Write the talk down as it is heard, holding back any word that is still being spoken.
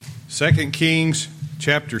2 Kings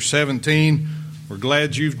chapter 17. We're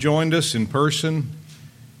glad you've joined us in person,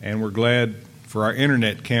 and we're glad for our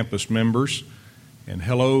internet campus members. And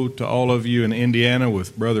hello to all of you in Indiana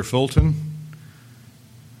with Brother Fulton.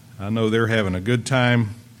 I know they're having a good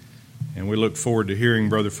time, and we look forward to hearing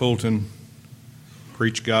Brother Fulton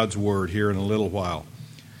preach God's Word here in a little while.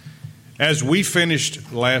 As we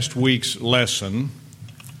finished last week's lesson,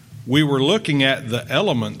 we were looking at the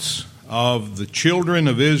elements of the children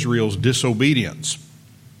of Israel's disobedience.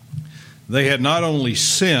 They had not only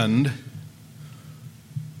sinned,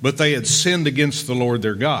 but they had sinned against the Lord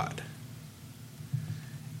their God.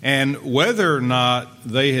 And whether or not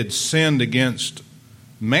they had sinned against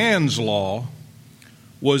man's law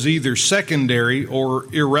was either secondary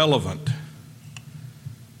or irrelevant.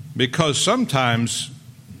 Because sometimes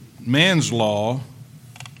man's law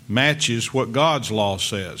matches what God's law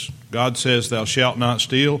says. God says, "Thou shalt not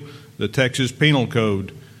steal." The Texas Penal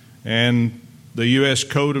Code and the U.S.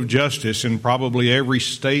 Code of Justice in probably every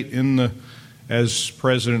state as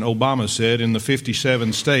President Obama said, in the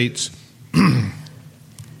 57 states,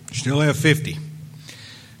 still have 50,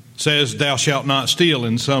 says thou shalt not steal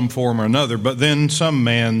in some form or another. But then some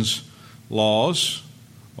man's laws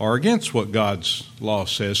are against what God's law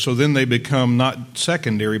says. So then they become not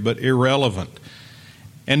secondary but irrelevant.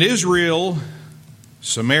 And Israel,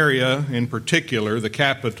 Samaria in particular, the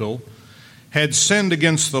capital, had sinned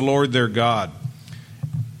against the Lord their God.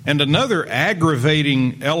 And another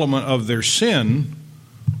aggravating element of their sin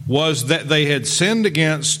was that they had sinned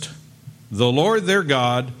against the Lord their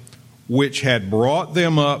God, which had brought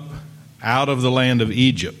them up out of the land of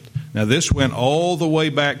Egypt. Now this went all the way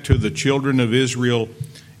back to the children of Israel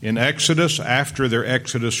in Exodus, after their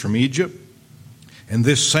exodus from Egypt. And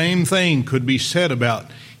this same thing could be said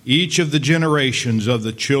about each of the generations of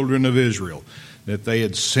the children of Israel, that they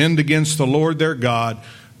had sinned against the Lord their God,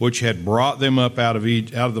 which had brought them up out of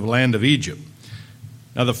the land of Egypt.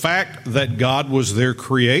 Now the fact that God was their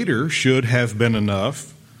creator should have been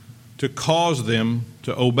enough to cause them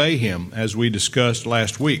to obey him, as we discussed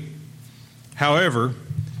last week. However,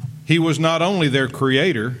 he was not only their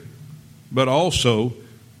creator, but also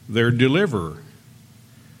their deliverer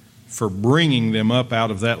for bringing them up out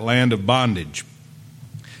of that land of bondage.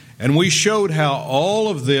 And we showed how all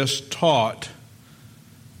of this taught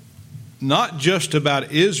not just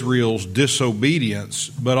about Israel's disobedience,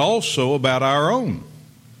 but also about our own.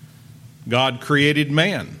 God created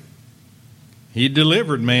man. He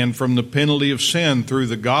delivered man from the penalty of sin through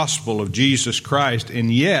the gospel of Jesus Christ,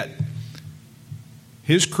 and yet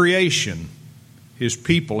his creation, his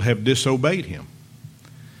people, have disobeyed him.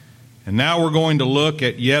 And now we're going to look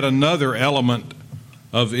at yet another element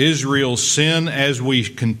of Israel's sin as we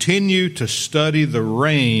continue to study the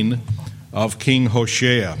reign of King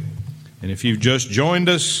Hoshea. And if you've just joined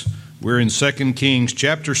us, we're in 2 Kings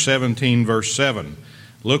chapter 17, verse 7.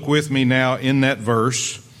 Look with me now in that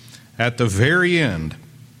verse at the very end.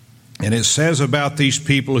 And it says about these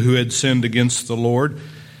people who had sinned against the Lord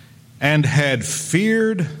and had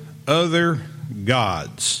feared other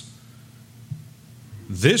gods.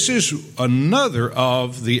 This is another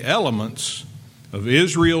of the elements of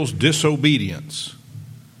Israel's disobedience.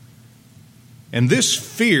 And this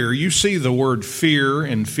fear, you see the word fear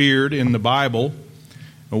and feared in the Bible.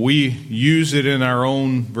 We use it in our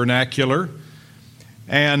own vernacular.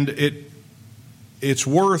 And it's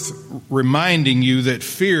worth reminding you that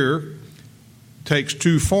fear takes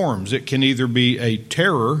two forms. It can either be a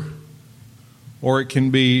terror or it can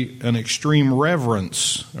be an extreme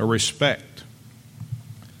reverence, a respect.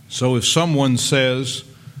 So if someone says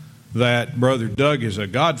that Brother Doug is a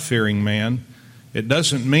God-fearing man, it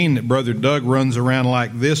doesn't mean that Brother Doug runs around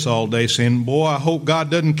like this all day saying, "Boy, I hope God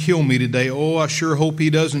doesn't kill me today. Oh, I sure hope he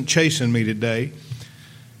doesn't chasten me today."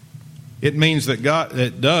 It means that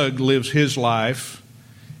Doug lives his life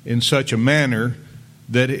in such a manner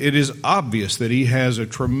that it is obvious that he has a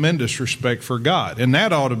tremendous respect for God. And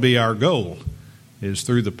that ought to be our goal, is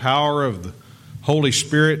through the power of the Holy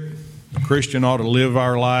Spirit, the Christian ought to live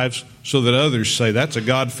our lives so that others say, "That's a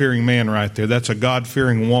God-fearing man right there. That's a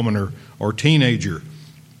God-fearing woman or teenager."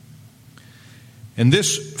 And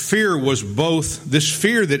this fear was both, this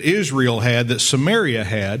fear that Israel had, that Samaria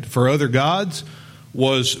had for other gods,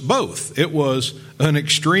 was both. It was an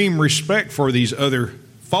extreme respect for these other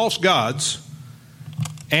false gods,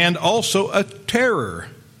 and also a terror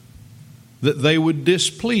that they would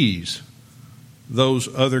displease those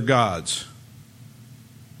other gods.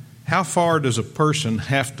 How far does a person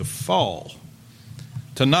have to fall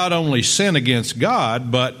to not only sin against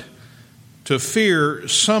God, but to fear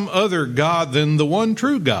some other God than the one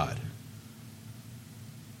true God?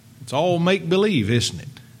 It's all make-believe, isn't it?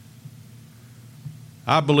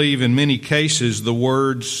 I believe in many cases the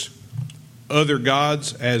words other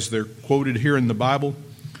gods, as they're quoted here in the Bible,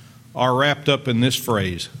 are wrapped up in this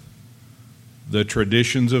phrase, the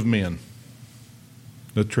traditions of men.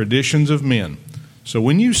 The traditions of men. So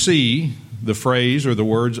when you see the phrase or the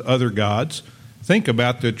words other gods, think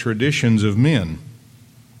about the traditions of men.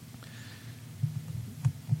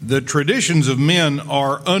 The traditions of men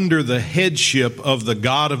are under the headship of the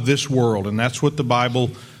god of this world, and that's how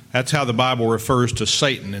the Bible refers to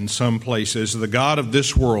Satan in some places, the god of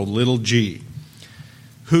this world, little g,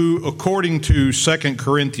 who, according to 2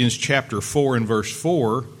 Corinthians chapter 4 and verse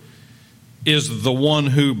 4, is the one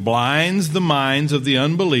who blinds the minds of the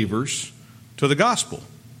unbelievers to the gospel.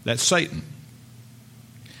 That's Satan.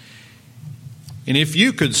 And if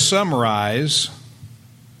you could summarize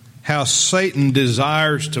how Satan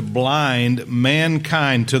desires to blind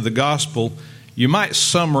mankind to the gospel, you might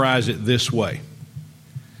summarize it this way.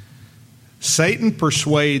 Satan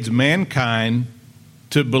persuades mankind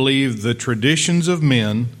to believe the traditions of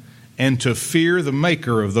men and to fear the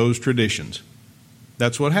maker of those traditions.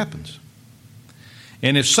 That's what happens.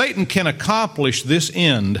 And if Satan can accomplish this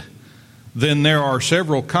end, then there are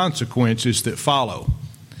several consequences that follow.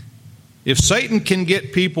 If Satan can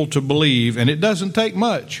get people to believe, and it doesn't take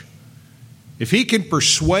much, if he can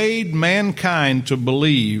persuade mankind to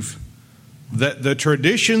believe that the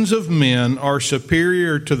traditions of men are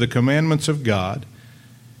superior to the commandments of God,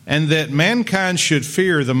 and that mankind should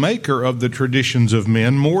fear the maker of the traditions of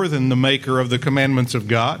men more than the maker of the commandments of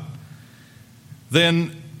God,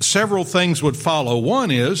 then several things would follow.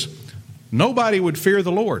 One is, nobody would fear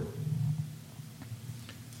the Lord.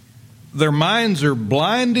 Their minds are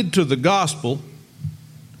blinded to the gospel,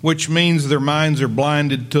 which means their minds are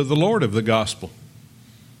blinded to the Lord of the gospel.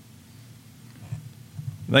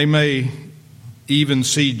 They may even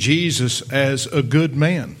see Jesus as a good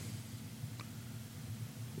man.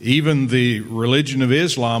 Even the religion of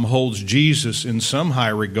Islam holds Jesus in some high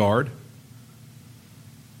regard.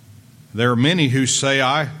 There are many who say,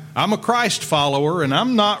 I'm a Christ follower, and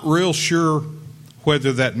I'm not real sure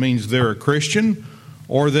whether that means they're a Christian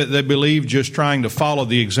or that they believe just trying to follow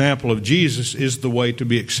the example of Jesus is the way to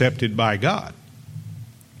be accepted by God.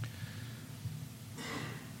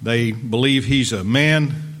 They believe he's a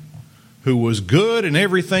man who was good in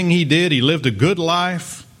everything he did. He lived a good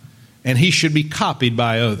life, and he should be copied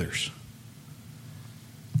by others.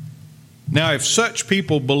 Now, if such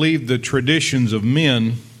people believe the traditions of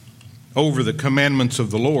men over the commandments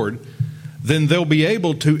of the Lord, then they'll be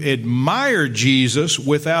able to admire Jesus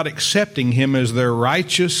without accepting him as their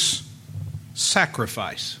righteous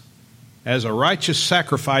sacrifice, as a righteous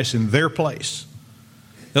sacrifice in their place.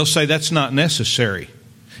 They'll say, that's not necessary.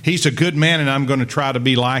 He's a good man, and I'm going to try to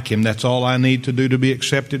be like him. That's all I need to do to be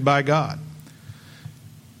accepted by God.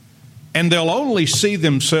 And they'll only see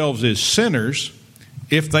themselves as sinners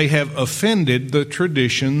if they have offended the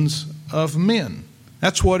traditions of men.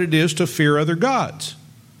 That's what it is to fear other gods.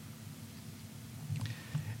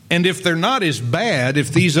 And if they're not as bad,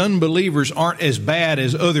 if these unbelievers aren't as bad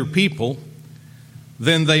as other people,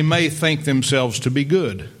 then they may think themselves to be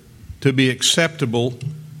good, to be acceptable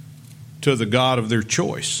to the God of their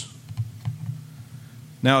choice.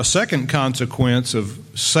 Now, a second consequence of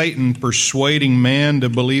Satan persuading man to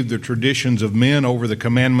believe the traditions of men over the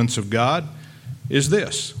commandments of God is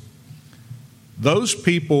this. Those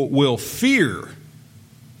people will fear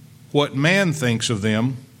what man thinks of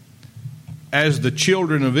them, as the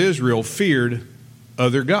children of Israel feared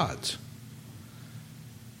other gods.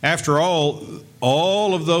 After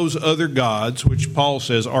all of those other gods, which Paul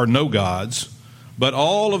says are no gods, but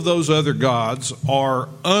all of those other gods are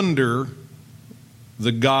under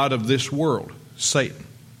the god of this world, Satan.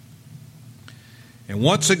 And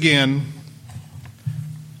once again,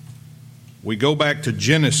 we go back to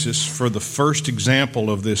Genesis for the first example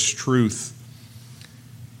of this truth.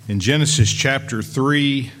 In Genesis chapter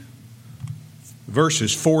 3,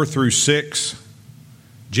 verses 4 through 6,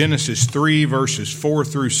 Genesis 3, verses 4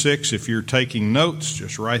 through 6. If you're taking notes,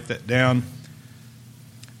 just write that down.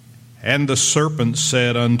 And the serpent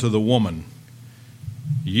said unto the woman,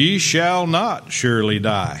 Ye shall not surely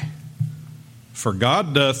die. For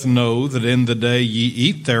God doth know that in the day ye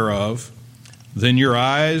eat thereof, then your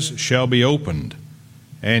eyes shall be opened,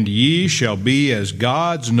 and ye shall be as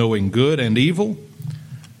gods, knowing good and evil.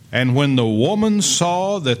 And when the woman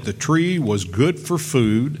saw that the tree was good for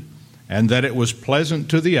food, and that it was pleasant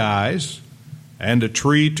to the eyes, and a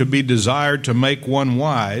tree to be desired to make one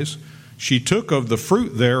wise, she took of the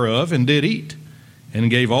fruit thereof and did eat, and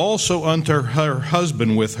gave also unto her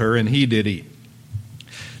husband with her, and he did eat.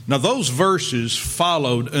 Now those verses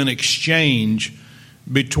followed an exchange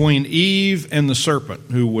between Eve and the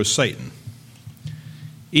serpent, who was Satan.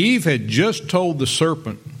 Eve had just told the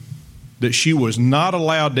serpent that she was not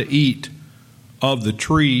allowed to eat of the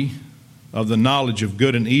tree of the knowledge of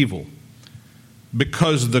good and evil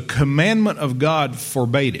because the commandment of God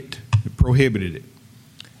forbade it, it prohibited it.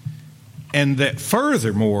 And that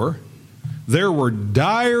furthermore, there were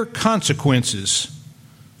dire consequences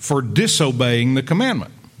for disobeying the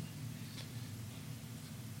commandment.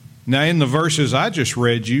 Now, in the verses I just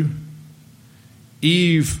read you,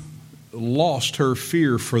 Eve lost her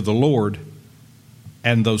fear for the Lord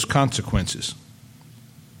and those consequences.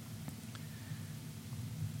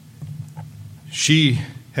 She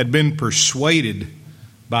had been persuaded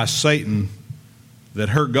by Satan that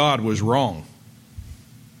her God was wrong.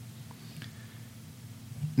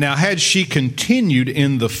 Now, had she continued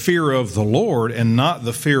in the fear of the Lord and not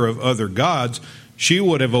the fear of other gods, she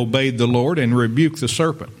would have obeyed the Lord and rebuked the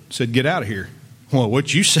serpent. Said, get out of here. Well,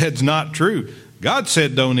 what you said's not true. God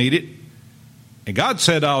said don't eat it. And God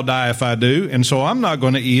said I'll die if I do. And so I'm not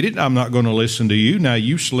going to eat it. I'm not going to listen to you. Now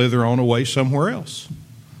you slither on away somewhere else.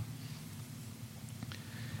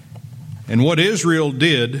 And what Israel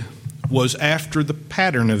did was after the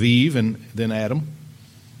pattern of Eve and then Adam.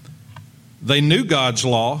 They knew God's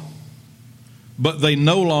law, but they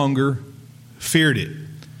no longer feared it.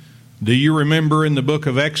 Do you remember in the book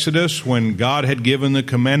of Exodus when God had given the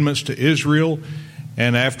commandments to Israel,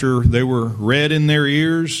 and after they were read in their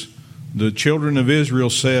ears, the children of Israel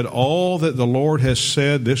said, all that the Lord has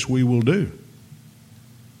said, this we will do.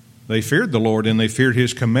 They feared the Lord and they feared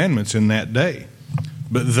His commandments in that day.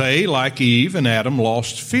 But they, like Eve and Adam,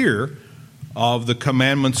 lost fear of the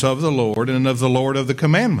commandments of the Lord and of the Lord of the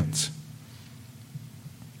commandments.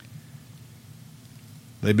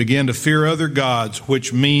 They began to fear other gods,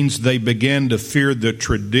 which means they began to fear the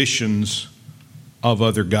traditions of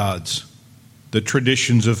other gods, the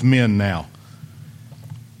traditions of men now.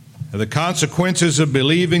 The consequences of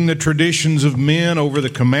believing the traditions of men over the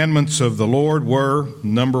commandments of the Lord were,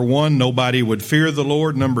 number one, nobody would fear the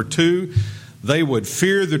Lord. Number two, they would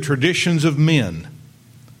fear the traditions of men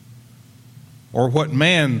or what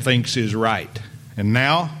man thinks is right. And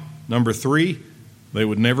now, number three, they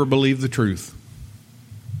would never believe the truth.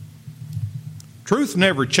 Truth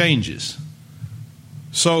never changes.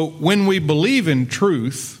 So when we believe in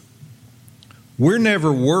truth, we're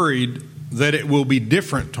never worried that it will be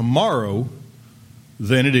different tomorrow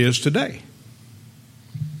than it is today.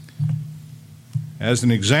 As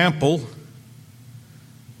an example,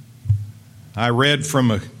 I read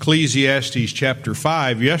from Ecclesiastes chapter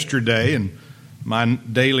 5 yesterday in my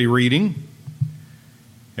daily reading.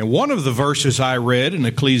 And one of the verses I read in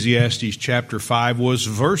Ecclesiastes chapter 5 was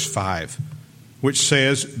verse 5, which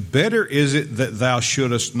says, better is it that thou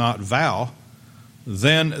shouldest not vow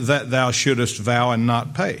than that thou shouldest vow and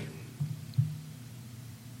not pay.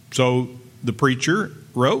 So the preacher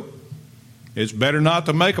wrote, it's better not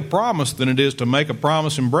to make a promise than it is to make a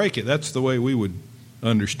promise and break it. That's the way we would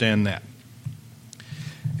understand that.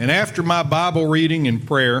 And after my Bible reading and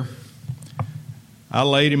prayer, I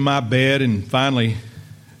laid in my bed and finally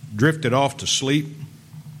drifted off to sleep.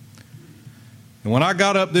 And when I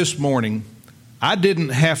got up this morning, I didn't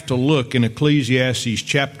have to look in Ecclesiastes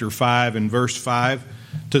chapter 5 and verse 5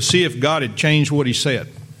 to see if God had changed what He said.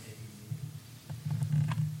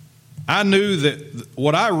 I knew that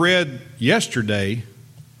what I read yesterday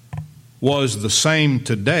was the same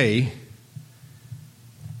today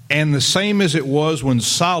and the same as it was when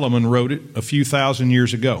Solomon wrote it a few thousand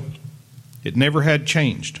years ago. It never had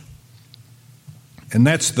changed. And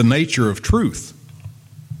that's the nature of truth.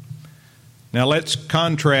 Now let's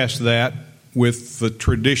contrast that with the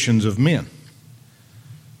traditions of men.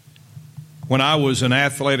 When I was an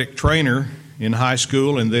athletic trainer in high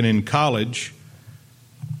school and then in college,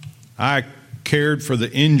 I cared for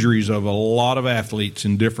the injuries of a lot of athletes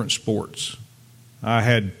in different sports. I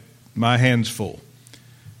had my hands full.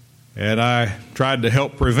 And I tried to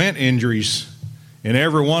help prevent injuries in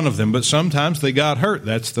every one of them, but sometimes they got hurt.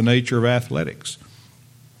 That's the nature of athletics.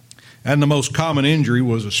 And the most common injury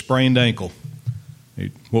was a sprained ankle.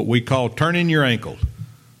 What we call turning your ankle,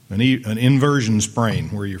 an inversion sprain,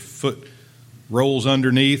 where your foot rolls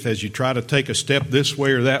underneath as you try to take a step this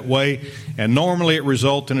way or that way, and normally it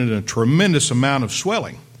resulted in a tremendous amount of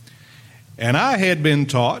swelling. And I had been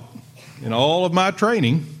taught in all of my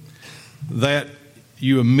training that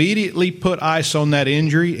you immediately put ice on that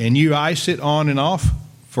injury and you ice it on and off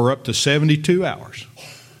for up to 72 hours.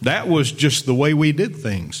 That was just the way we did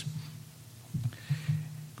things,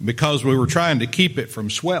 because we were trying to keep it from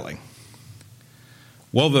swelling.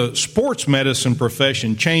 Well, the sports medicine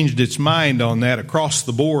profession changed its mind on that across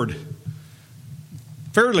the board.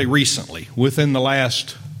 fairly recently, within the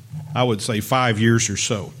last, I would say, 5 years or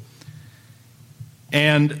so.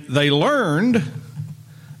 And they learned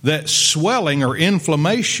that swelling or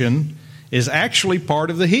inflammation is actually part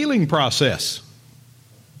of the healing process.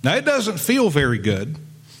 Now, it doesn't feel very good,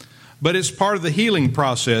 but it's part of the healing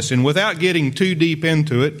process. And without getting too deep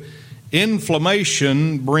into it,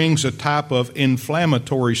 inflammation brings a type of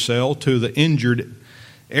inflammatory cell to the injured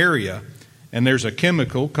area. And there's a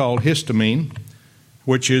chemical called histamine,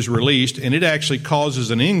 which is released, and it actually causes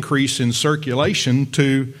an increase in circulation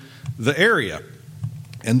to the area.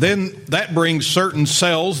 And then that brings certain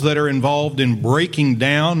cells that are involved in breaking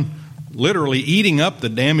down, literally eating up the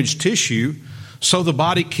damaged tissue, so the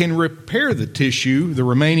body can repair the tissue, the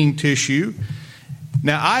remaining tissue.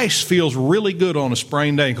 Now, ice feels really good on a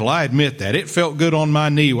sprained ankle. I admit that. It felt good on my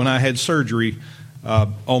knee when I had surgery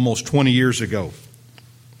almost 20 years ago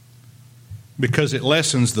because it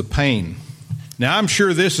lessens the pain. Now, I'm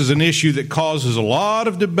sure this is an issue that causes a lot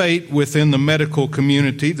of debate within the medical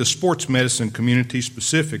community, the sports medicine community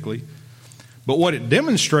specifically. But what it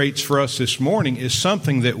demonstrates for us this morning is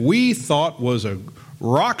something that we thought was a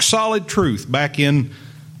rock-solid truth back in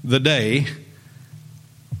the day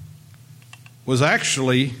was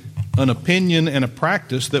actually an opinion and a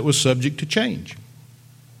practice that was subject to change.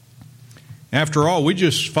 After all, we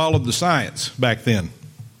just followed the science back then.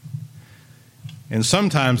 And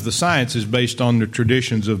sometimes the science is based on the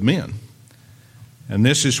traditions of men. And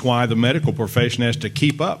this is why the medical profession has to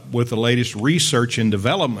keep up with the latest research and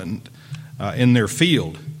development in their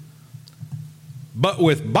field. But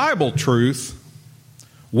with Bible truth,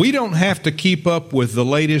 we don't have to keep up with the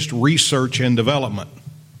latest research and development.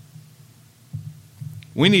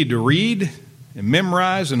 We need to read and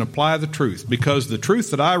memorize and apply the truth, because the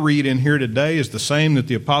truth that I read in here today is the same that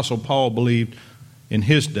the Apostle Paul believed in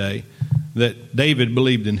his day, that David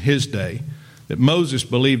believed in his day, that Moses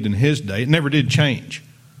believed in his day. It never did change.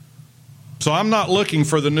 So I'm not looking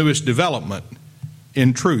for the newest development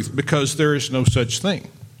in truth, because there is no such thing.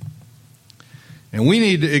 And we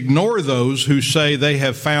need to ignore those who say they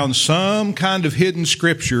have found some kind of hidden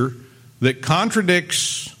scripture that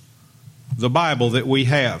contradicts the Bible that we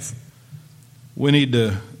have. We need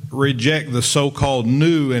to reject the so-called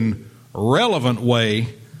new and relevant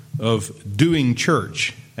way of doing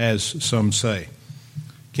church, as some say.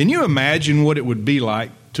 Can you imagine what it would be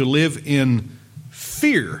like to live in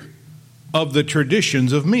fear of the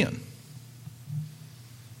traditions of men?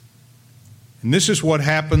 And this is what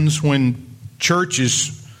happens when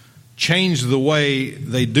churches change the way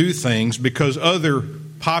they do things because other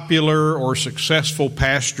popular or successful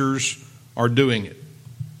pastors are doing it.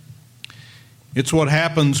 It's what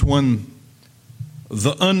happens when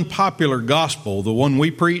the unpopular gospel, the one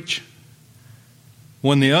we preach,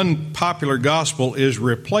 when the unpopular gospel is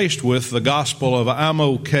replaced with the gospel of I'm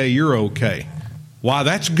okay, you're okay. Why,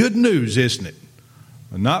 that's good news, isn't it?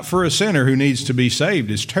 Not for a sinner who needs to be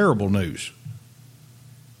saved. It's terrible news.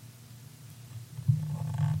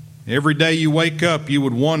 Every day you wake up, you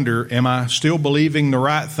would wonder, am I still believing the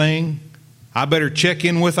right thing? I better check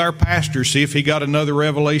in with our pastor, see if he got another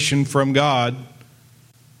revelation from God,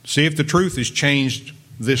 see if the truth has changed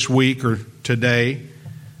this week or today.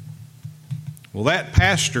 Well, that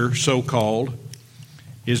pastor, so-called,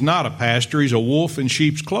 is not a pastor. He's a wolf in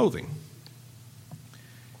sheep's clothing.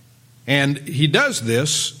 And he does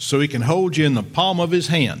this so he can hold you in the palm of his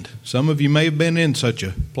hand. Some of you may have been in such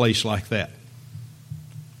a place like that.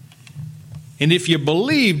 And if you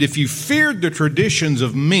believed, if you feared the traditions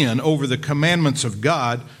of men over the commandments of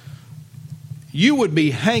God, you would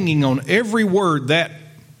be hanging on every word that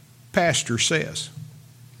pastor says.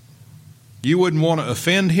 You wouldn't want to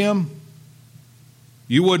offend him.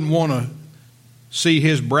 You wouldn't want to see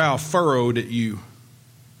his brow furrowed at you.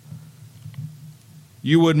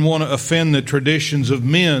 You wouldn't want to offend the traditions of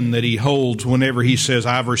men that he holds whenever he says,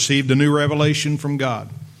 I've received a new revelation from God.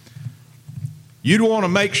 You'd want to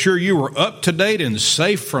make sure you were up to date and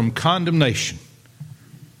safe from condemnation.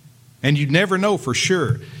 And you'd never know for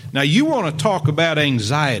sure. Now, you want to talk about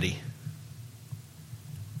anxiety.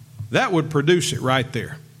 That would produce it right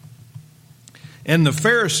there. And the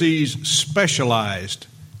Pharisees specialized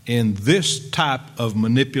in this type of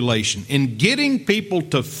manipulation, in getting people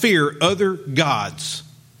to fear other gods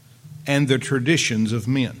and the traditions of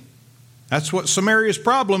men. That's what Samaria's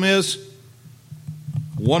problem is.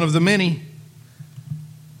 One of the many.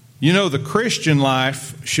 You know, the Christian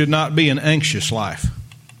life should not be an anxious life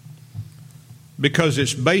because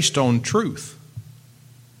it's based on truth.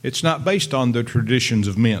 It's not based on the traditions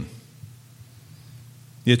of men.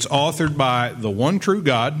 It's authored by the one true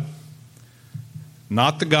God,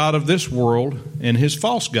 not the God of this world and his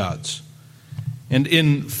false gods. And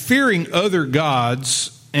in fearing other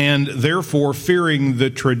gods and therefore fearing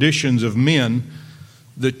the traditions of men,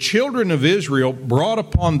 the children of Israel brought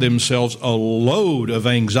upon themselves a load of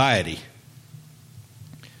anxiety.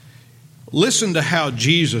 Listen to how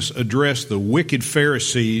Jesus addressed the wicked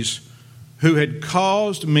Pharisees who had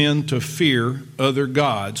caused men to fear other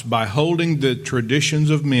gods by holding the traditions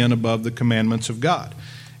of men above the commandments of God.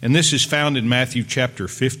 And this is found in Matthew chapter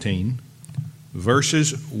 15,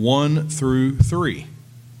 verses 1 through 3.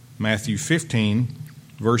 Matthew 15,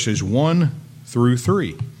 verses 1 through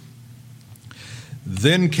 3.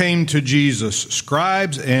 Then came to Jesus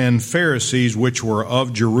scribes and Pharisees which were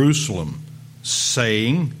of Jerusalem,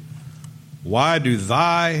 saying, Why do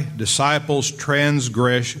thy disciples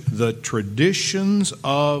transgress the traditions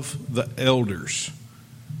of the elders?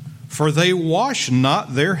 For they wash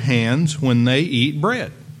not their hands when they eat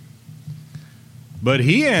bread. But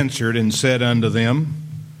he answered and said unto them,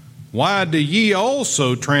 Why do ye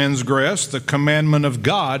also transgress the commandment of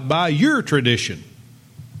God by your tradition?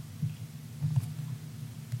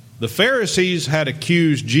 The Pharisees had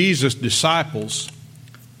accused Jesus' disciples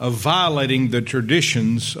of violating the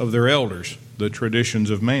traditions of their elders, the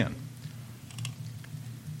traditions of man.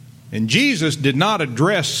 And Jesus did not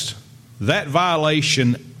address that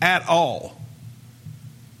violation at all,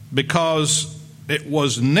 because it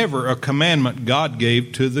was never a commandment God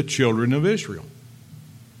gave to the children of Israel.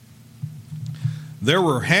 There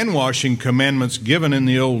were hand-washing commandments given in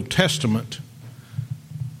the Old Testament,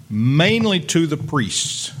 mainly to the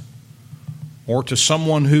priests or to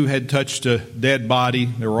someone who had touched a dead body.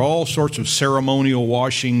 There were all sorts of ceremonial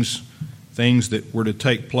washings, things that were to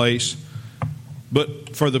take place.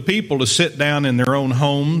 But for the people to sit down in their own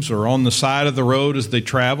homes or on the side of the road as they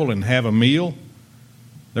travel and have a meal,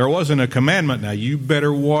 there wasn't a commandment, now you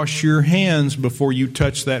better wash your hands before you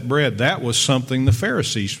touch that bread. That was something the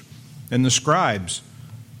Pharisees and the scribes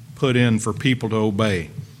put in for people to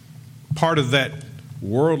obey. Part of that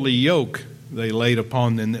worldly yoke they laid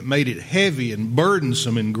upon them that made it heavy and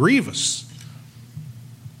burdensome and grievous.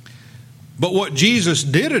 But what Jesus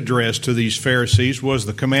did address to these Pharisees was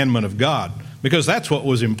the commandment of God, because that's what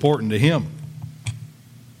was important to him.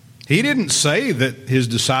 He didn't say that his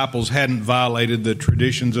disciples hadn't violated the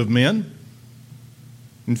traditions of men.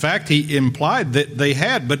 In fact, he implied that they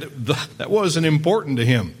had, but that wasn't important to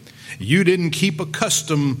him. You didn't keep a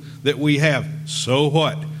custom that we have. So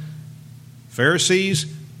what? Pharisees,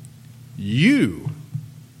 you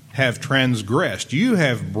have transgressed. You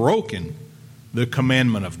have broken the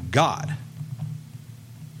commandment of God.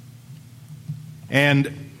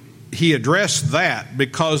 And he addressed that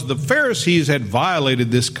because the Pharisees had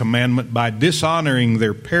violated this commandment by dishonoring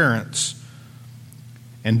their parents.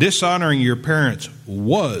 And dishonoring your parents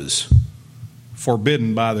was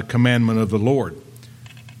forbidden by the commandment of the Lord.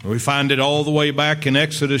 We find it all the way back in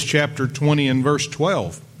Exodus chapter 20 and verse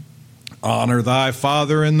 12. Honor thy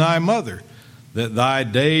father and thy mother, that thy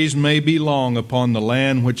days may be long upon the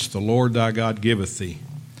land which the Lord thy God giveth thee.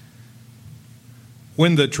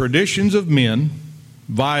 When the traditions of men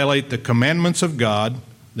violate the commandments of God,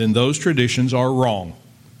 then those traditions are wrong.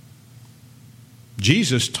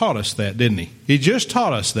 Jesus taught us that, didn't he? He just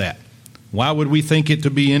taught us that. Why would we think it to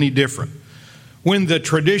be any different? When the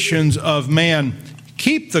traditions of man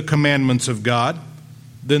keep the commandments of God,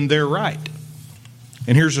 then they're right.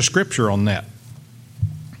 And here's a scripture on that.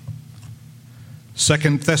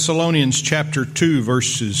 2 Thessalonians chapter 2,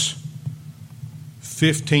 verses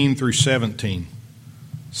 15 through 17.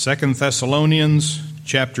 2 Thessalonians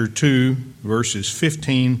chapter 2, verses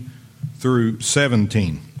 15 through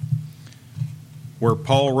 17, where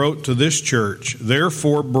Paul wrote to this church,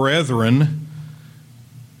 Therefore, brethren,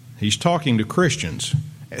 he's talking to Christians,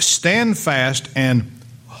 stand fast and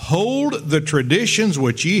hold the traditions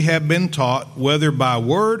which ye have been taught, whether by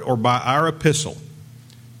word or by our epistle.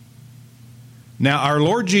 Now our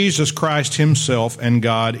Lord Jesus Christ himself and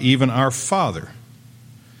God, even our Father,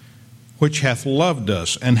 which hath loved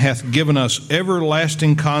us and hath given us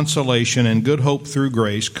everlasting consolation and good hope through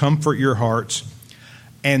grace, comfort your hearts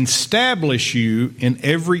and establish you in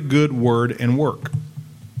every good word and work.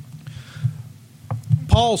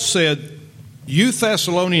 Paul said, you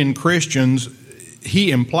Thessalonian Christians,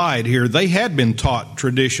 he implied here, they had been taught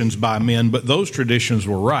traditions by men, but those traditions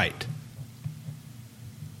were right.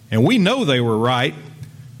 And we know they were right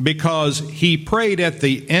because he prayed at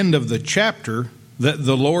the end of the chapter that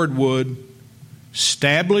the Lord would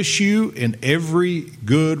establish you in every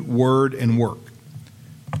good word and work.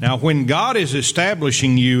 Now, when God is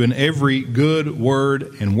establishing you in every good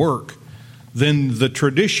word and work, then the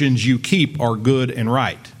traditions you keep are good and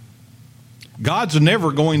right. God's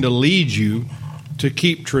never going to lead you to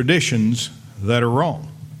keep traditions that are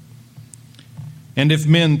wrong. And if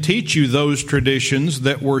men teach you those traditions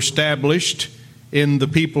that were established in the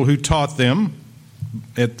people who taught them,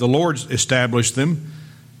 that the Lord established them,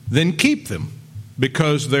 then keep them,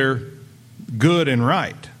 because they're good and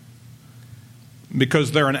right.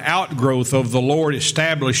 Because they're an outgrowth of the Lord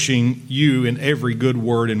establishing you in every good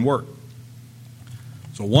word and work.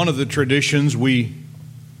 So one of the traditions we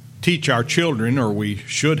teach our children, or we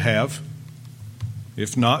should have,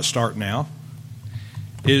 if not, start now,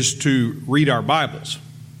 is to read our Bibles.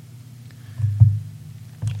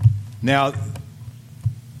 Now,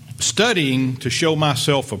 studying to show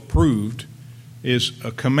myself approved is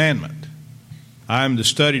a commandment. I am to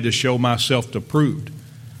study to show myself approved.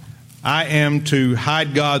 I am to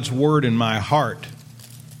hide God's word in my heart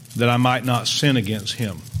that I might not sin against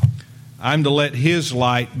Him. I'm to let His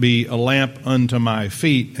light be a lamp unto my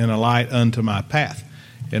feet and a light unto my path.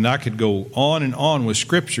 And I could go on and on with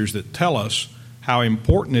scriptures that tell us how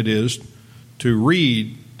important it is to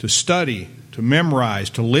read, to study, to memorize,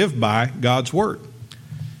 to live by God's word.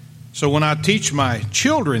 So when I teach my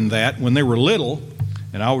children that when they were little,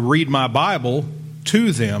 and I would read my Bible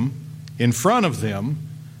to them, in front of them,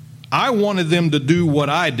 I wanted them to do what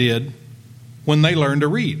I did when they learned to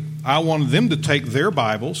read. I wanted them to take their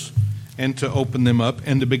Bibles and to open them up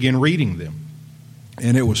and to begin reading them.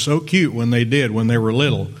 And it was so cute when they did, when they were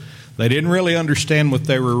little. They didn't really understand what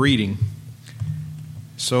they were reading.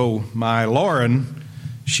 So my Lauren,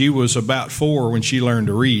 she was about 4 when she learned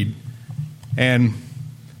to read. And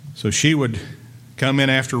so she would come in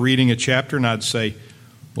after reading a chapter, and I'd say,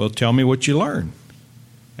 well, tell me what you learned.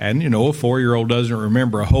 And, a 4-year-old doesn't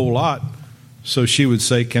remember a whole lot. So she would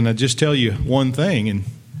say, can I just tell you one thing? And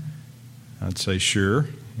I'd say, sure.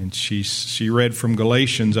 And she read from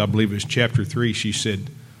Galatians, I believe it was chapter 3. She said,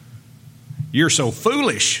 you're so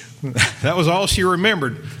foolish. That was all she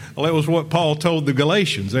remembered. Well, that was what Paul told the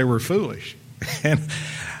Galatians. They were foolish.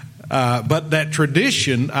 But that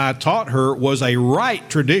tradition I taught her was a right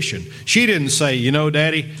tradition. She didn't say,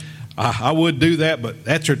 Daddy, I would do that, but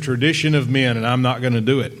that's a tradition of men, and I'm not going to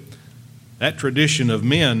do it. That tradition of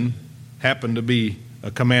men happened to be a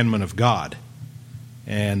commandment of God.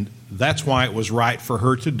 And that's why it was right for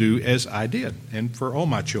her to do as I did, and for all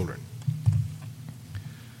my children.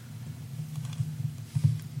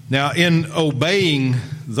 Now, in obeying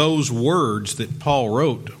those words that Paul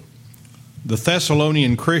wrote, the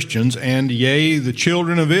Thessalonian Christians, and yea, the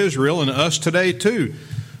children of Israel, and us today too,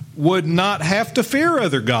 would not have to fear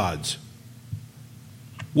other gods.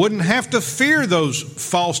 Wouldn't have to fear those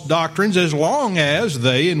false doctrines as long as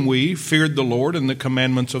they and we feared the Lord and the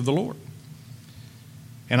commandments of the Lord.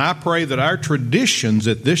 And I pray that our traditions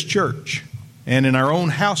at this church and in our own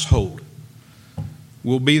household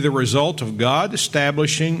will be the result of God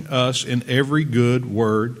establishing us in every good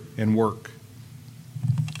word and work.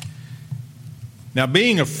 Now,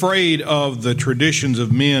 being afraid of the traditions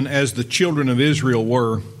of men as the children of Israel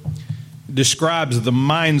were describes the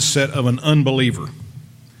mindset of an unbeliever.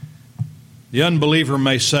 The unbeliever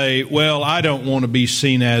may say, well, I don't want to be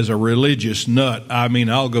seen as a religious nut. I mean,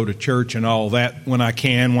 I'll go to church and all that when I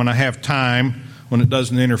can, when I have time, when it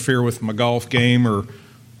doesn't interfere with my golf game or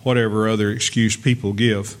whatever other excuse people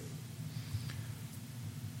give.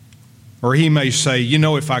 Or he may say,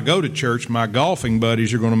 if I go to church, my golfing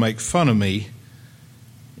buddies are going to make fun of me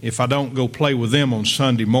if I don't go play with them on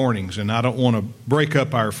Sunday mornings, and I don't want to break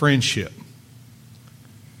up our friendship.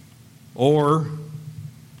 Or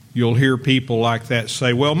you'll hear people like that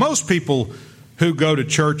say, well, most people who go to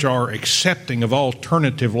church are accepting of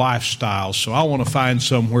alternative lifestyles, so I want to find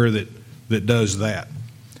somewhere that does that.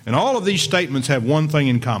 And all of these statements have one thing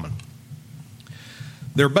in common.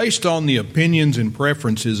 They're based on the opinions and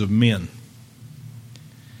preferences of men.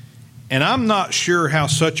 And I'm not sure how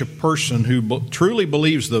such a person who truly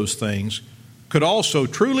believes those things could also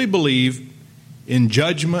truly believe in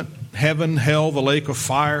judgment, heaven, hell, the lake of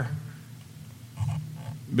fire,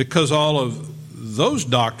 because all of those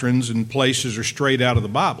doctrines and places are straight out of the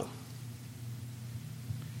Bible.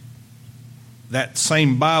 That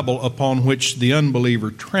same Bible upon which the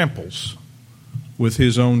unbeliever tramples with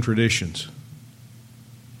his own traditions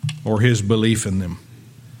or his belief in them.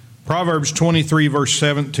 Proverbs 23 verse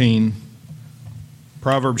 17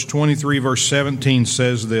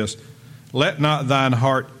 says this, let not thine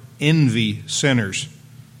heart envy sinners,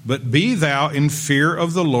 but be thou in fear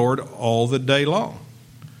of the Lord all the day long.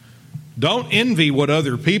 Don't envy what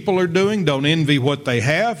other people are doing. Don't envy what they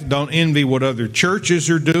have. Don't envy what other churches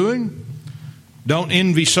are doing. Don't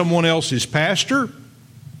envy someone else's pastor.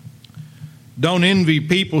 Don't envy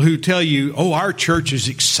people who tell you, oh, our church is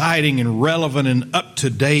exciting and relevant and up to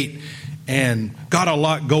date, and got a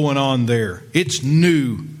lot going on there. It's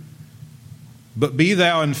new. But be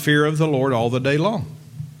thou in fear of the Lord all the day long.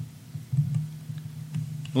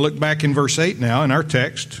 Look back in verse 8 now in our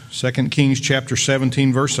text, 2 Kings chapter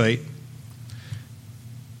 17, verse 8.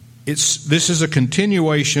 This is a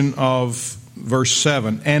continuation of verse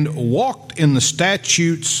 7. And walked in the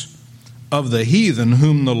statutes of the heathen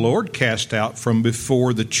whom the Lord cast out from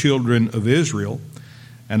before the children of Israel,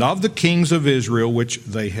 and of the kings of Israel which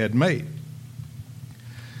they had made.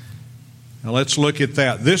 Now let's look at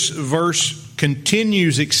that. This verse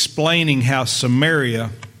continues explaining how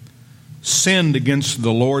Samaria sinned against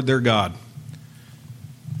the Lord their God.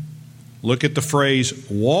 Look at the phrase,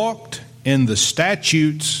 walked in the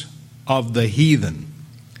statutes of the heathen.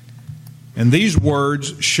 And these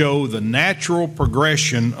words show the natural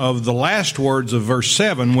progression of the last words of verse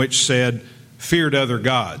 7, which said, feared other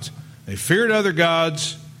gods. They feared other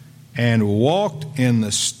gods and walked in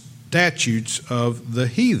the statutes of the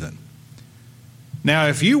heathen. Now,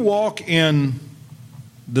 if you walk in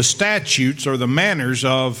the statutes or the manners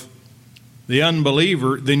of the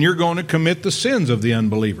unbeliever, then you're going to commit the sins of the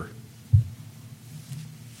unbeliever.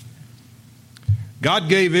 God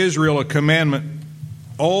gave Israel a commandment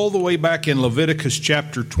all the way back in Leviticus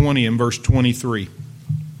chapter 20 and verse 23,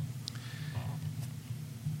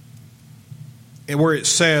 where it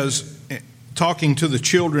says, talking to the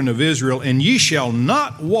children of Israel, and ye shall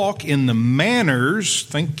not walk in the manners,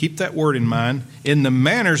 keep that word in mind, in the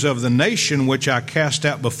manners of the nation which I cast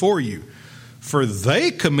out before you. For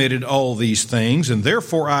they committed all these things, and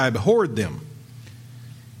therefore I abhorred them.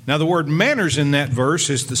 Now the word manners in that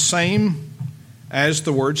verse is the same as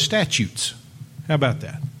the word statutes. How about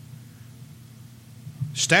that?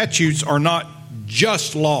 Statutes are not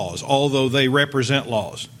just laws, although they represent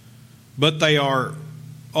laws, but they are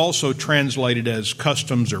also translated as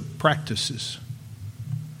customs or practices.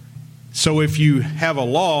 So if you have a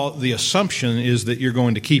law, the assumption is that you're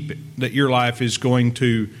going to keep it, that your life is going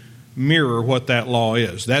to mirror what that law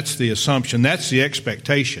is. That's the assumption. That's the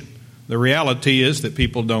expectation. The reality is that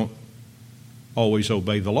people don't always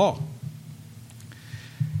obey the law.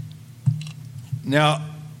 Now,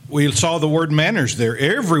 we saw the word manners there.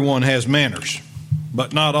 Everyone has manners,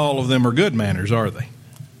 but not all of them are good manners, are they?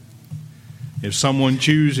 If someone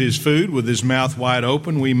chews his food with his mouth wide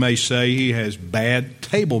open, we may say he has bad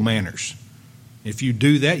table manners. If you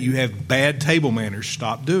do that, you have bad table manners.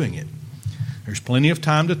 Stop doing it. There's plenty of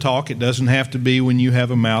time to talk. It doesn't have to be when you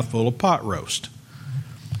have a mouthful of pot roast.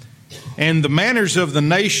 And the manners of the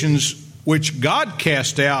nations which God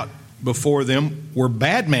cast out before them were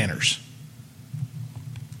bad manners.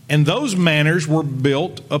 And those manners were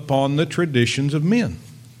built upon the traditions of men.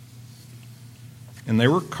 And they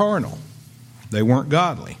were carnal. They weren't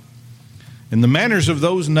godly. And the manners of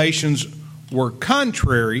those nations were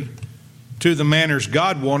contrary to the manners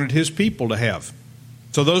God wanted His people to have.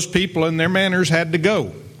 So those people and their manners had to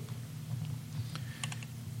go.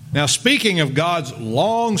 Now, speaking of God's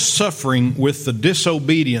long suffering with the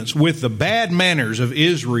disobedience, with the bad manners of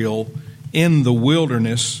Israel in the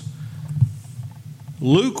wilderness,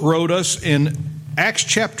 Luke wrote us in Acts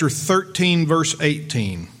chapter 13, verse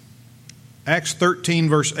 18. Acts 13,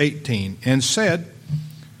 verse 18, and said,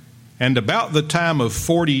 and about the time of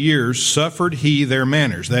 40 years suffered he their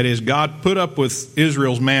manners. That is, God put up with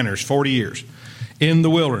Israel's manners 40 years in the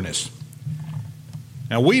wilderness.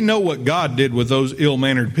 Now, we know what God did with those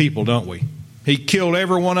ill-mannered people, don't we? He killed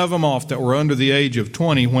every one of them off that were under the age of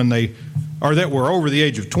 20 that were over the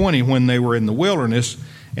age of 20 when they were in the wilderness,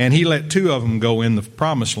 and He let 2 of them go in the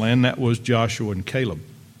promised land. That was Joshua and Caleb.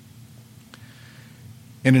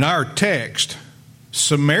 And in our text,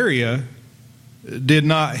 Samaria did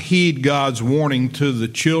not heed God's warning to the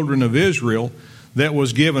children of Israel that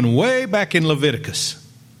was given way back in Leviticus.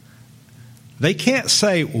 They can't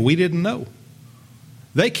say, well, we didn't know.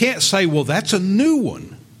 They can't say, well, that's a new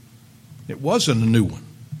one. It wasn't a new one.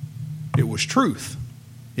 It was truth.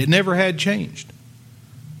 It never had changed.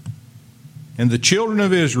 And the children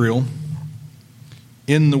of Israel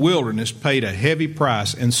in the wilderness paid a heavy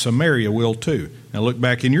price, and Samaria will too. Now look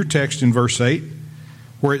back in your text in verse 8,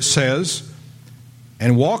 where it says,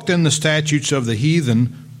 and walked in the statutes of the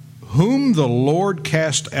heathen, whom the Lord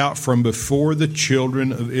cast out from before the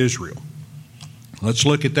children of Israel. Let's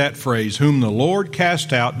look at that phrase, whom the Lord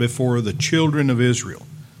cast out before the children of Israel,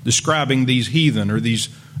 describing these heathen or these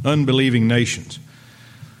unbelieving nations.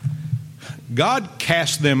 God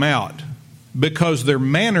cast them out because their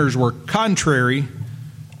manners were contrary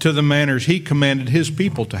to the manners He commanded His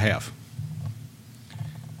people to have.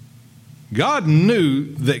 God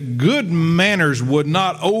knew that good manners would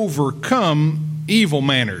not overcome evil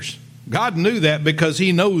manners. God knew that because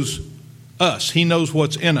He knows us. He knows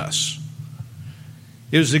what's in us.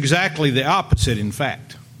 It was exactly the opposite, in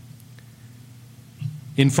fact.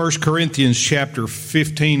 In 1 Corinthians chapter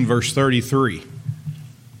 15, verse 33,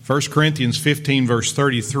 1 Corinthians 15, verse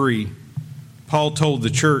 33, Paul told the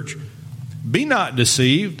church, "Be not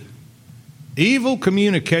deceived. Evil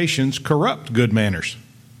communications corrupt good manners."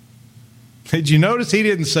 Did you notice he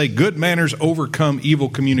didn't say good manners overcome evil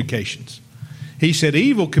communications? He said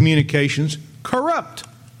evil communications corrupt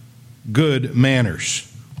good manners.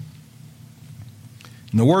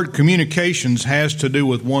 And the word communications has to do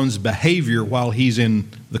with one's behavior while he's in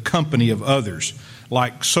the company of others,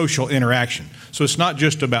 like social interaction. So it's not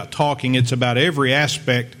just about talking, it's about every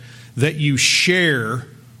aspect that you share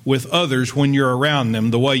with others when you're around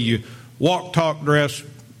them. The way you walk, talk, dress,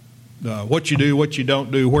 what you do, what you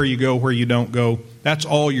don't do, where you go, where you don't go. That's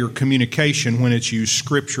all your communication when it's used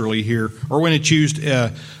scripturally here, or when it's used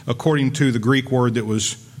according to the Greek word that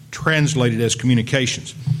was translated as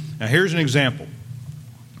communications. Now here's an example.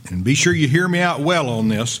 And be sure you hear me out well on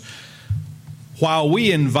this. While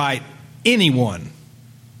we invite anyone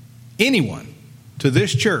to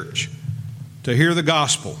this church to hear the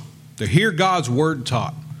gospel, to hear God's word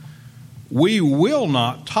taught, we will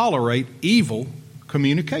not tolerate evil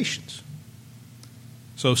communications.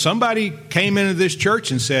 So if somebody came into this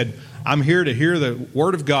church and said, "I'm here to hear the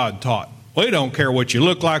word of God taught," we don't care what you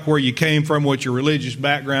look like, where you came from, what your religious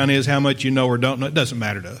background is, how much you know or don't know. It doesn't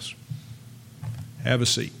matter to us. Have a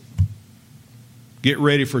seat. Get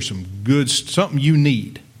ready for something you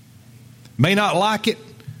need. May not like it,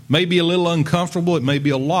 may be a little uncomfortable, it may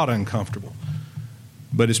be a lot uncomfortable,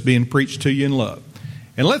 but it's being preached to you in love.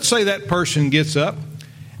 And let's say that person gets up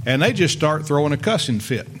and they just start throwing a cussing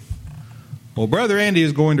fit. Well, Brother Andy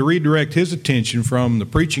is going to redirect his attention from the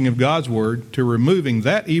preaching of God's word to removing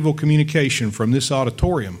that evil communication from this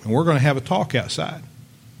auditorium, and we're going to have a talk outside.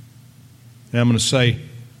 And I'm going to say,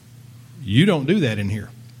 "You don't do that in here.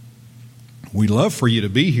 We love for you to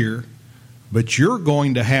be here, but you're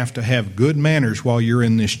going to have good manners while you're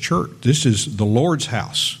in this church. This is the Lord's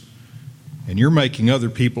house, and you're making other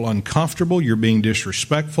people uncomfortable. You're being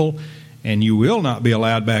disrespectful, and you will not be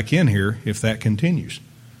allowed back in here if that continues."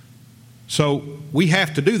 So we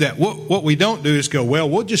have to do that. What we don't do is go, "Well,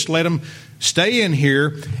 we'll just let them stay in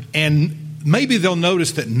here, and maybe they'll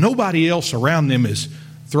notice that nobody else around them is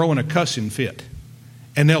throwing a cussing fit,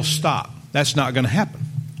 and they'll stop." That's not going to happen.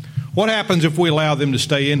 What happens if we allow them to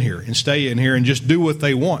stay in here and just do what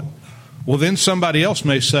they want? Well, then somebody else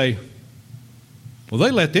may say, "Well, they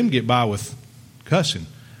let them get by with cussing.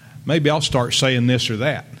 Maybe I'll start saying this or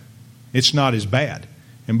that. It's not as bad."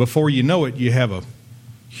 And before you know it, you have a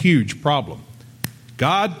huge problem.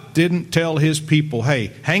 God didn't tell his people,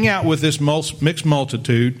 "Hey, hang out with this mixed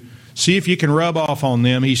multitude, see if you can rub off on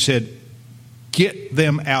them." He said, "Get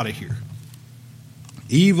them out of here."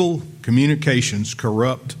 Evil communications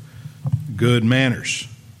corrupt good manners.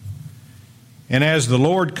 And as the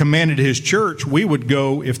Lord commanded his church, we would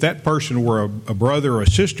go, if that person were a brother or a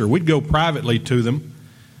sister, we'd go privately to them.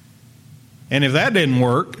 And if that didn't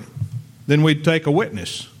work, then we'd take a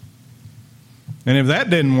witness. And if that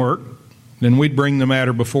didn't work, then we'd bring the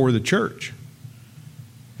matter before the church.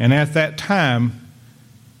 And at that time,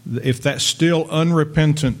 if that still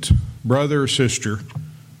unrepentant brother or sister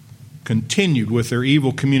continued with their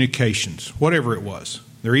evil communications, whatever it was,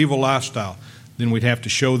 their evil lifestyle, then we'd have to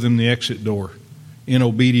show them the exit door in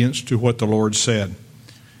obedience to what the Lord said.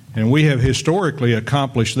 And we have historically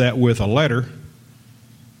accomplished that with a letter,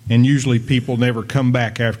 and usually people never come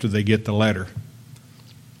back after they get the letter.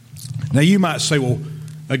 Now you might say, "Well,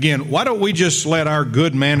 again, why don't we just let our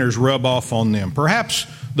good manners rub off on them? Perhaps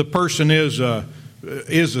the person is a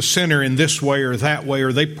sinner in this way or that way,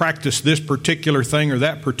 or they practice this particular thing or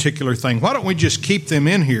that particular thing. Why don't we just keep them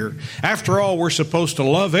in here? After all, we're supposed to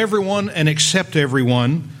love everyone and accept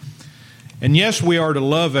everyone. And yes, we are to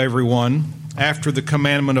love everyone after the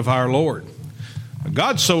commandment of our Lord.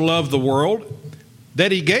 God so loved the world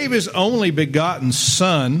that he gave his only begotten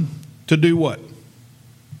Son to do what?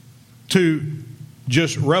 To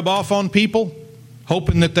just rub off on people,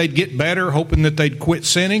 hoping that they'd get better, hoping that they'd quit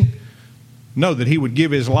sinning? No, that he would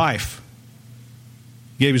give his life.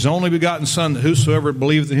 He gave his only begotten Son, that whosoever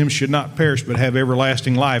believeth in him should not perish but have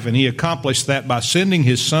everlasting life. And he accomplished that by sending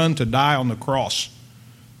his Son to die on the cross.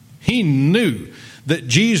 He knew that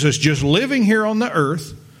Jesus, just living here on the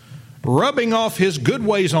earth, rubbing off his good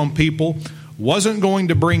ways on people, wasn't going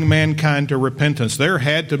to bring mankind to repentance. There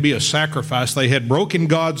had to be a sacrifice. They had broken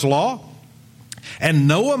God's law. And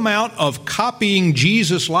no amount of copying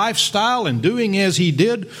Jesus' lifestyle and doing as he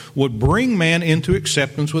did would bring man into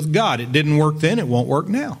acceptance with God. It didn't work then, it won't work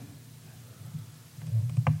now.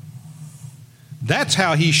 That's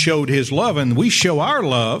how he showed his love, and we show our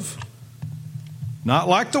love not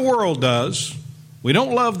like the world does. We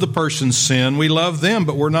don't love the person's sin. We love them,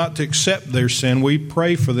 but we're not to accept their sin. We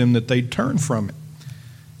pray for them that they turn from it.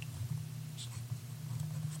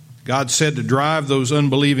 God said to drive those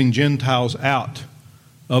unbelieving Gentiles out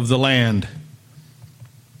of the land.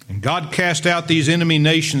 And God cast out these enemy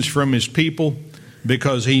nations from his people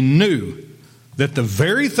because he knew that the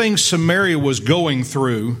very thing Samaria was going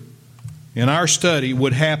through in our study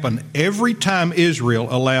would happen every time Israel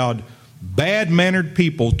allowed bad-mannered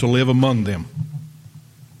people to live among them.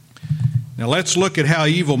 Now let's look at how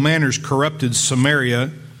evil manners corrupted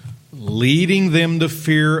Samaria, leading them to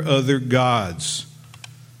fear other gods.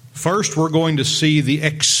 First, we're going to see the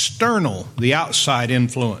external, the outside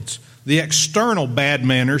influence, the external bad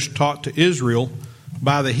manners taught to Israel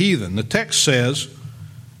by the heathen. The text says,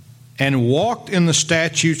 and walked in the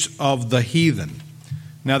statutes of the heathen.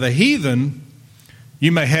 Now the heathen,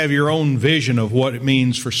 you may have your own vision of what it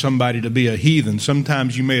means for somebody to be a heathen.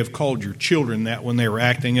 Sometimes you may have called your children that when they were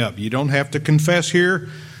acting up. You don't have to confess here.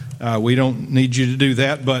 We don't need you to do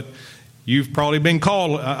that, but you've probably been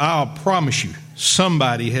called, I'll promise you,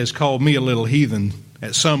 somebody has called me a little heathen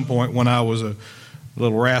at some point when I was a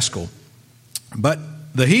little rascal. But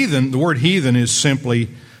the heathen, the word heathen is simply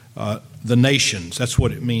the nations. That's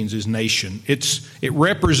what it means, is nation. It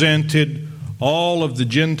represented all of the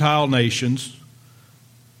Gentile nations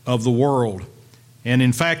of the world. And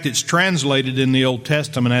in fact, it's translated in the Old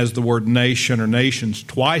Testament as the word nation or nations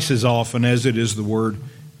twice as often as it is the word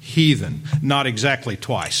heathen. Not exactly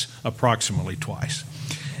twice, approximately twice.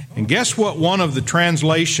 And guess what one of the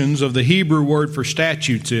translations of the Hebrew word for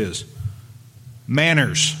statutes is?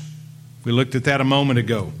 Manners. We looked at that a moment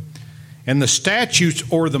ago. And the statutes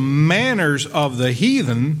or the manners of the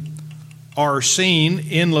heathen are seen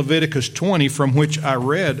in Leviticus 20, from which I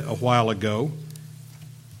read a while ago.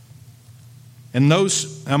 And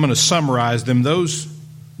those, I'm going to summarize them, those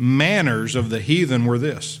manners of the heathen were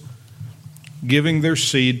this: giving their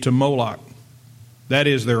seed to Moloch, that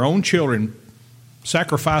is, their own children,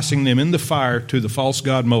 sacrificing them in the fire to the false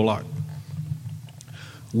god Moloch.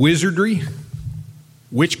 Wizardry,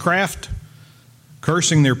 witchcraft,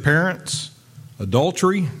 cursing their parents,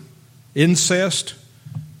 adultery, incest,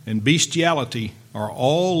 and bestiality are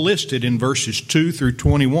all listed in verses 2 through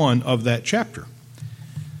 21 of that chapter.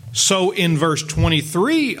 So in verse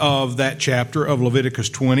 23 of that chapter of Leviticus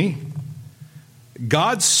 20,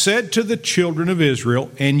 God said to the children of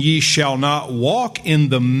Israel, and ye shall not walk in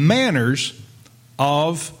the manners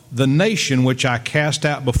of the nation which I cast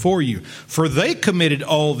out before you. For they committed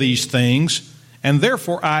all these things, and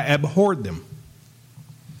therefore I abhorred them.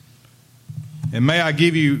 And may I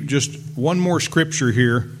give you just one more scripture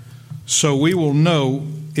here, so we will know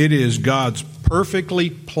it is God's perfectly,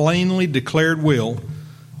 plainly declared will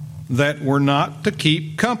that we're not to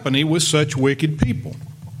keep company with such wicked people.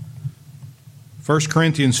 1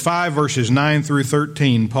 Corinthians 5, verses 9 through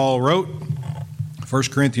 13, Paul wrote, 1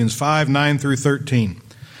 Corinthians 5, 9 through 13,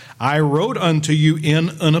 I wrote unto you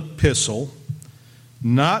in an epistle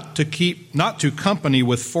not to company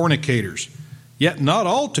with fornicators, yet not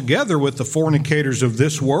altogether with the fornicators of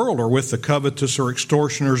this world, or with the covetous, or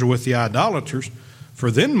extortioners, or with the idolaters, for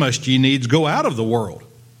then must ye needs go out of the world.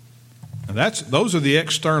 And those are the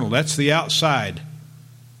external, that's the outside,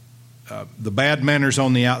 the bad manners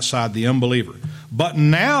on the outside, the unbeliever. But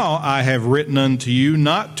now I have written unto you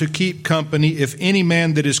not to keep company if any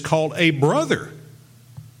man that is called a brother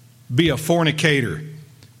be a fornicator,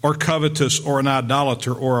 or covetous, or an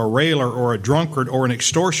idolater, or a railer, or a drunkard, or an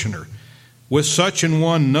extortioner. With such an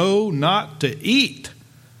one, no, not to eat.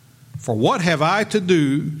 For what have I to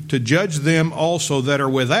do to judge them also that are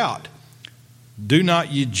without? Do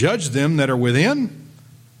not ye judge them that are within?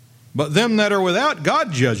 But them that are without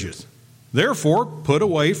God judgeth. Therefore put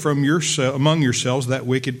away from among yourselves that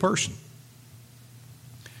wicked person.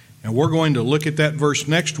 And we're going to look at that verse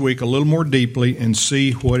next week a little more deeply and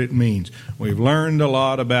see what it means. We've learned a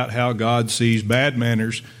lot about how God sees bad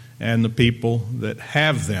manners and the people that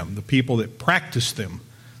have them, the people that practice them,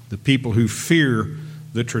 the people who fear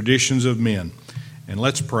the traditions of men. And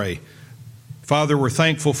let's pray. Father, we're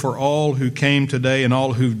thankful for all who came today and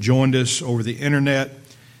all who've joined us over the internet.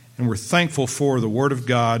 And we're thankful for the Word of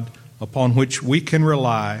God upon which we can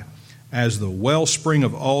rely as the wellspring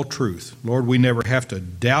of all truth. Lord, we never have to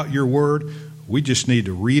doubt your Word. We just need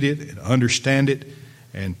to read it and understand it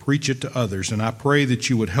and preach it to others. And I pray that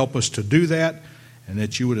you would help us to do that, and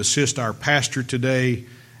that you would assist our pastor today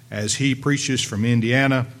as he preaches from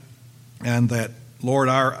Indiana, and that, Lord,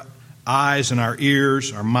 our eyes and our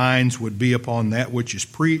ears, our minds would be upon that which is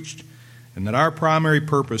preached, and that our primary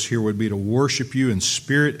purpose here would be to worship you in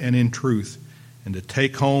spirit and in truth, and to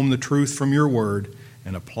take home the truth from your word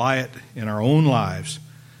and apply it in our own lives,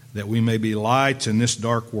 that we may be lights in this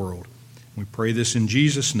dark world. We pray this in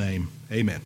Jesus' name. Amen.